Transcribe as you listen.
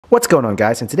What's going on,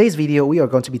 guys? In today's video, we are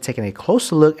going to be taking a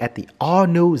closer look at the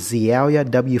all-new XIAOYA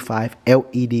W5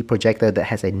 LED projector that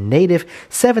has a native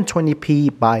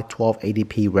 720p by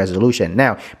 1280p resolution.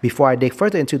 Now, before I dig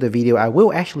further into the video, I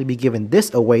will actually be giving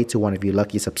this away to one of you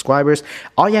lucky subscribers.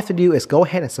 All you have to do is go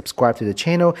ahead and subscribe to the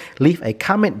channel, leave a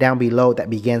comment down below that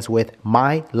begins with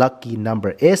 "my lucky number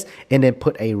is," and then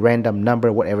put a random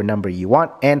number, whatever number you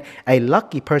want, and a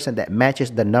lucky person that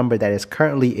matches the number that is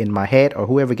currently in my head, or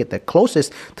whoever get the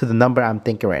closest to the number I'm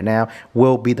thinking right now,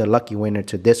 will be the lucky winner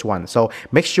to this one. So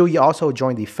make sure you also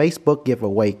join the Facebook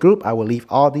giveaway group. I will leave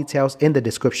all details in the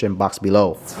description box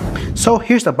below. So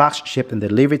here's the box shipped and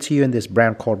delivered to you in this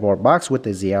brown cardboard box with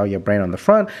the XIAOYA brand on the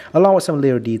front, along with some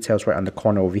little details right on the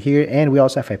corner over here, and we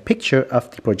also have a picture of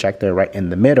the projector right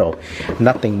in the middle.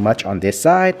 Nothing much on this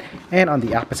side, and on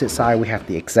the opposite side we have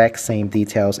the exact same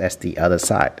details as the other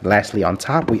side. Lastly, on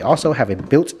top we also have a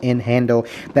built-in handle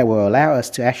that will allow us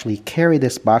to actually carry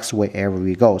this box wherever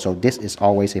we go, so this is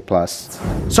always a plus.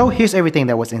 So here's everything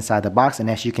that was inside the box, and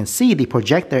as you can see, the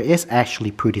projector is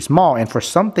actually pretty small, and for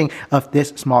something of this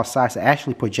small size, it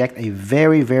actually projects a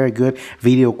very good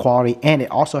video quality, and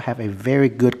it also have a very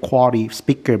good quality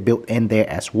speaker built in there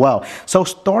as well. So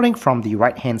starting from the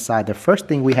right hand side, the first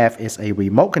thing we have is a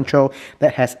remote control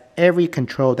that has every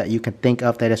control that you can think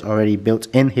of that is already built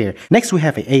in here. Next, we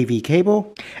have an AV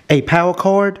cable, a power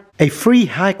cord, a free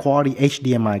high quality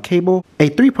HDMI cable, a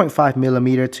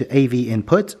 3.5mm to AV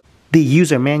input, the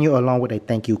user manual along with a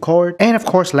thank you card, and of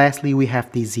course lastly we have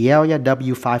the XIAOYA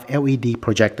W5 LED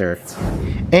projector.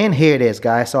 And here it is,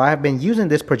 guys. So I have been using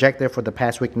this projector for the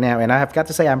past week now, and I have got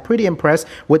to say I'm pretty impressed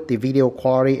with the video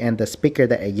quality and the speaker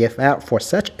that it gives out for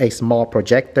such a small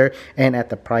projector and at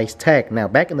the price tag. Now,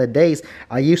 back in the days,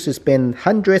 I used to spend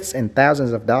hundreds and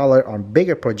thousands of dollars on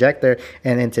bigger projector,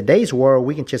 and in today's world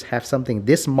we can just have something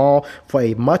this small for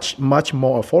a much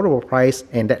more affordable price,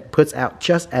 and that puts out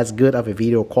just as good of a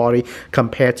video quality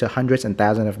compared to hundreds and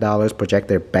thousands of dollars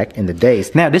projector back in the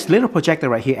days. Now, this little projector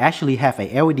right here actually have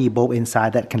a LED bulb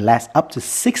inside that can last up to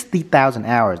 60,000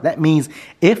 hours. That means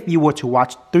if you were to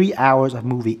watch 3 hours of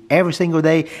movie every single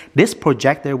day, this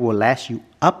projector will last you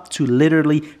up to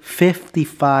literally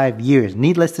 55 years.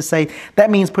 Needless to say,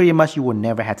 that means pretty much you will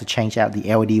never have to change out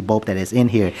the LED bulb that is in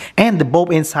here. And the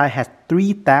bulb inside has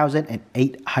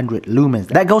 3,800 lumens.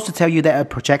 That goes to tell you that it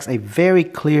projects a very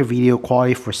clear video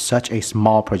quality for such a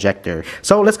small projector.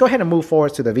 So let's go ahead and move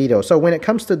forward to the video. So when it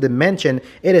comes to dimension,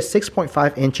 it is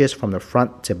 6.5 inches from the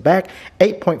front to back,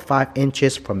 8.5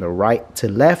 inches from the right to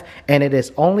left, and it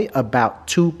is only about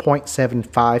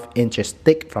 2.75 inches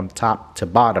thick from top to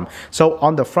bottom. So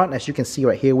on the front, as you can see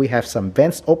right here, we have some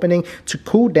vents opening to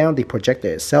cool down the projector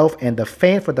itself, and the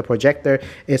fan for the projector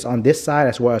is on this side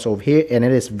as well as over here, and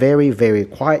it is very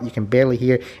quiet. You can barely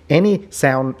hear any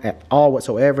sound at all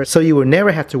whatsoever, so you will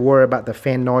never have to worry about the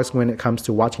fan noise when it comes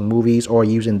to watching movies or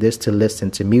using this to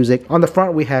listen to music. On the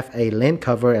front we have a lens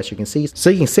cover, as you can see, so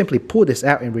you can simply pull this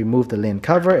out and remove the lens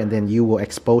cover, and then you will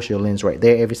expose your lens right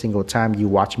there every single time you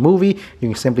watch a movie. You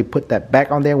can simply put that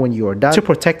back on there when you are done to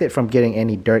protect it from getting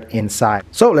any dirt inside.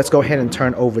 So let's go ahead and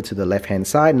turn over to the left hand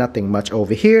side. Nothing much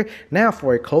over here. Now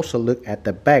for a closer look at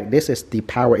the back, this is the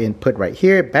power input right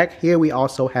here. Back here we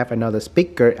also have another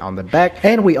speaker on the back,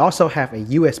 and we also have a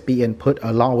USB input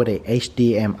along with a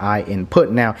HDMI input.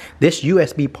 Now this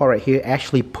USB port right here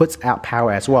actually puts out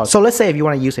power as well. So let's say if you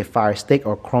want to use a Fire Stick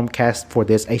or Chromecast for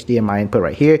this HDMI input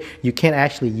right here, you can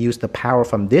actually use the power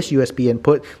from this USB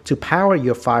input to power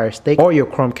your Fire Stick or your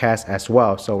Chromecast as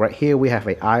well. So right here we have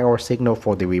an IR signal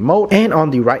for the remote, and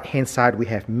on the right hand side we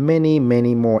have many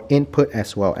more input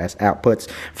as well as outputs.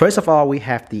 First of all, we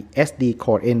have the SD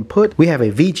card input, we have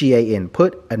a VGA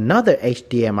input, another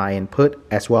HDMI input,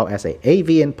 as well as a AV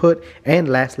input, and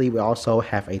lastly we also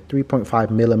have a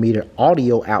 3.5mm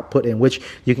audio output in which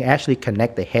you can actually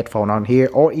connect the headphone on here,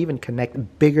 or even connect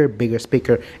bigger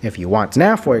speaker if you want.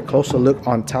 Now for a closer look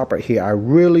on top right here, I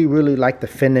really like the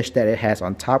finish that it has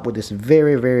on top with this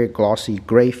very glossy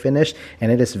gray finish,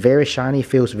 and it is very shiny,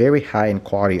 feels very high in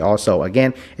quality also.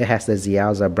 Again, it has the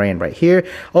XIAOYA brand right here.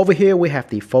 Over here we have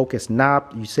the focus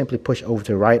knob. You simply push over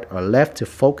to right or left to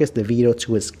focus the video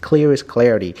to its clearest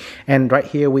clarity. And right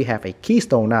here we have a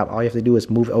keystone knob. All you have to do is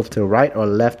move over to the right or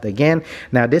left again.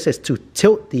 Now this is to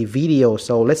tilt the video.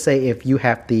 So let's say if you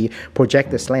have the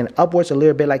projector slanted upwards a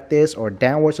little bit like this or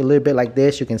downwards a little bit like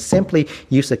this, you can simply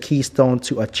use the keystone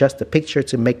to adjust the picture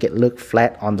to make it look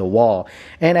flat on the wall.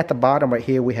 And at the bottom right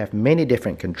here we have many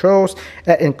different controls.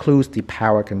 That includes the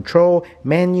power control,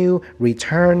 menu,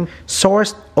 return,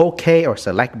 source, OK or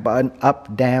select button,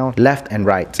 up, down, left, and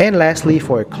right. And lastly,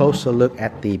 for a closer look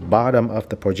at the the bottom of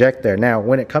the projector. Now,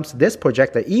 when it comes to this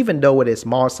projector, even though it is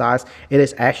small size, it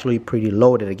is actually pretty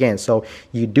loaded again. So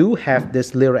you do have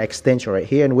this little extension right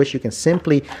here in which you can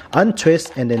simply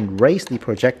untwist and then raise the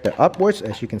projector upwards,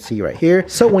 as you can see right here.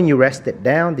 So when you rest it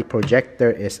down, the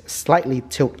projector is slightly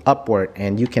tilt upward,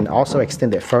 and you can also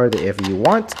extend it further if you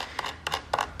want,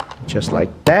 just like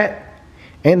that.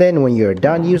 And then when you're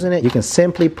done using it, you can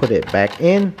simply put it back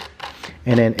in,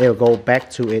 and then it'll go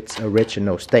back to its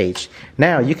original stage.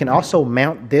 Now you can also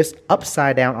mount this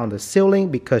upside down on the ceiling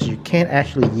because you can't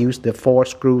actually use the 4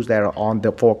 screws that are on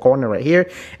the 4 corners right here.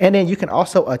 And then you can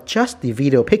also adjust the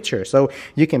video picture, so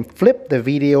you can flip the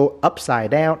video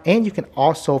upside down, and you can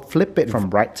also flip it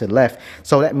from right to left.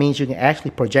 So that means you can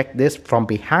actually project this from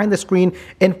behind the screen,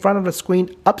 in front of the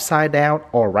screen, upside down,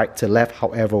 or right to left,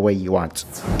 however way you want.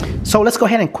 So let's go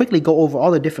ahead and quickly go over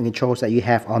all the different controls that you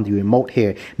have on the remote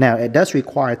here. Now it does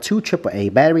require 2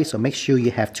 AAA batteries, so make sure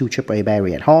you have 2 AAA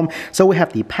battery at home. So we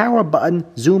have the power button,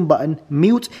 zoom button,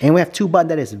 mute, and we have 2 buttons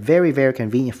that is very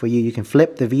convenient for you. You can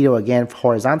flip the video again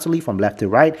horizontally from left to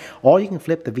right, or you can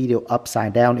flip the video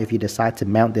upside down if you decide to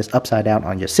mount this upside down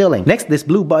on your ceiling. Next, this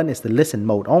blue button is the listen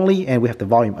mode only, and we have the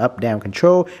volume up down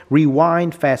control,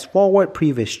 rewind, fast forward,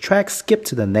 previous track, skip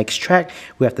to the next track.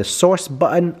 We have the source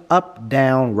button, up,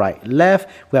 down, right, left.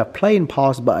 We have play and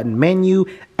pause button, menu,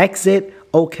 exit,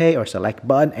 OK or select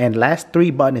button, and last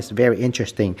 3 button is very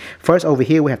interesting. First, over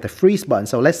here we have the freeze button.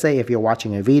 So let's say if you're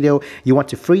watching a video, you want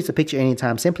to freeze the picture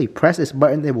anytime, simply press this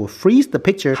button, it will freeze the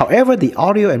picture. However, the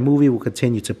audio and movie will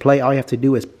continue to play. All you have to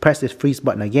do is press this freeze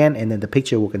button again, and then the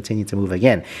picture will continue to move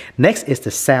again. Next is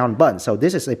the sound button. So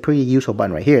this is a pretty useful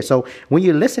button right here. So when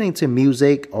you're listening to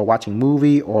music or watching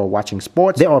movie or watching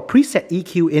sports, there are preset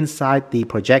EQ inside the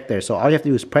projector. So all you have to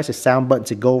do is press the sound button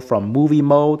to go from movie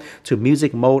mode to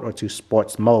music mode or to sports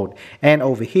mode. And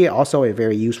over here also a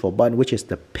very useful button, which is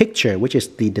the picture, which is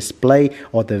the display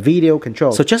or the video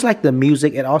control. So just like the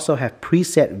music, it also have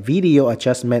preset video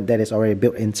adjustment that is already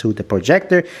built into the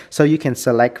projector, so you can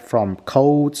select from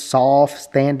cold, soft,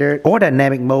 standard, or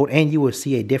dynamic mode, and you will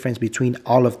see a difference between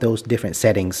all of those different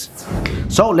settings.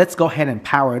 So let's go ahead and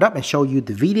power it up and show you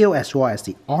the video as well as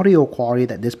the audio quality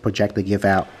that this projector gives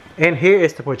out. And here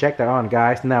is the projector on,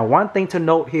 guys. Now, one thing to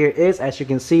note here is, as you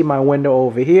can see my window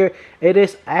over here, it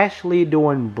is actually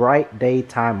doing bright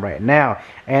daytime right now,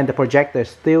 and the projector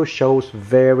still shows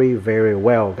very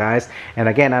well, guys. And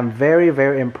again, I'm very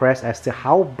impressed as to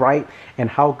how bright and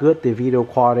how good the video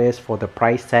quality is for the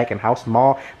price tag and how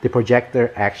small the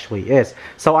projector actually is.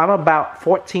 So I'm about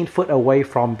 14 foot away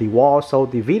from the wall, so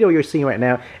the video you're seeing right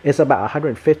now is about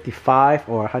 155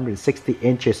 or 160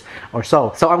 inches or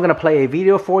so. So I'm gonna play a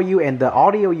video for you, and the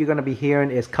audio you're gonna be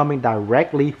hearing is coming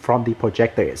directly from the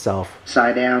projector itself.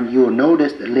 Side down, you will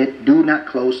notice the lid do not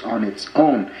close on its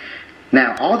own.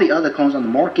 Now, all the other cones on the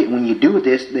market, when you do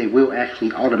this, they will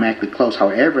actually automatically close.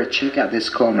 However, check out this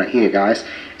cone right here, guys.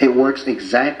 It works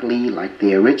exactly like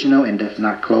the original and does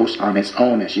not close on its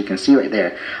own, as you can see right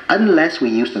there, unless we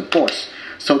use the force.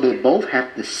 So they both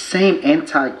have the same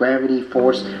anti-gravity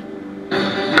force.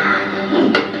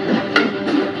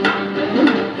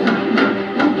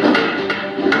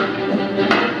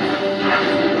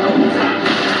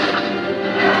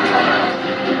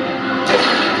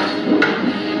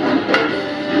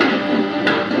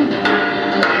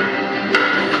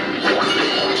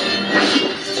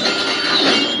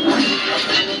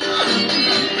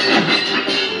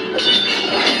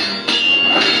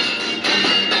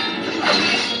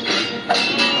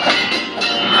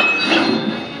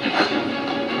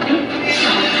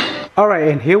 Alright,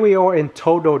 and here we are in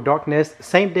total darkness,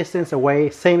 same distance away,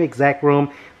 same exact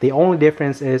room. The only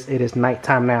difference is it is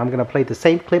nighttime now. I'm going to play the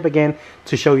same clip again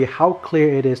to show you how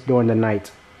clear it is during the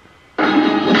night.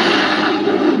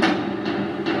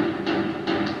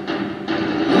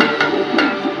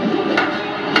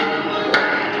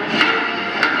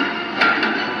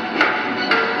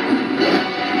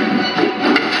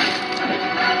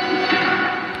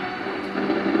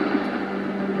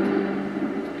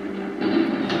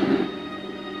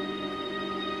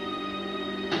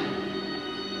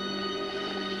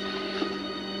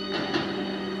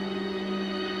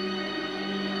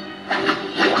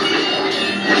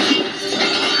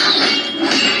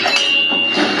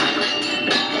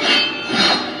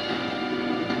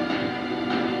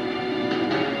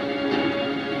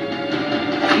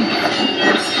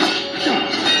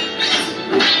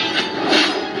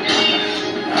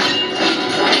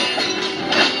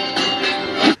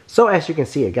 as you can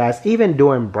see it, guys, even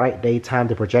during bright daytime,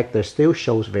 the projector still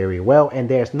shows very well, and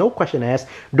there's no question asked,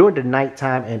 during the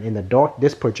nighttime and in the dark,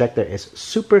 this projector is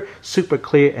super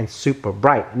clear and super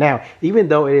bright. Now, even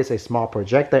though it is a small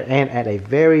projector and at a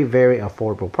very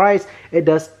affordable price, it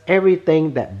does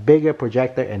everything that bigger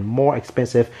projector and more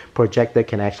expensive projector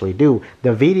can actually do.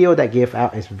 The video that gives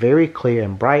out is very clear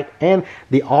and bright, and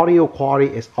the audio quality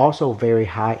is also very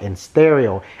high in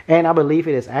stereo, and I believe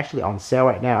it is actually on sale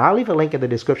right now. I'll leave a link in the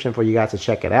description for you guys to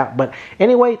check it out. But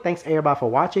anyway, thanks everybody for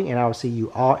watching, and I will see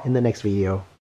you all in the next video.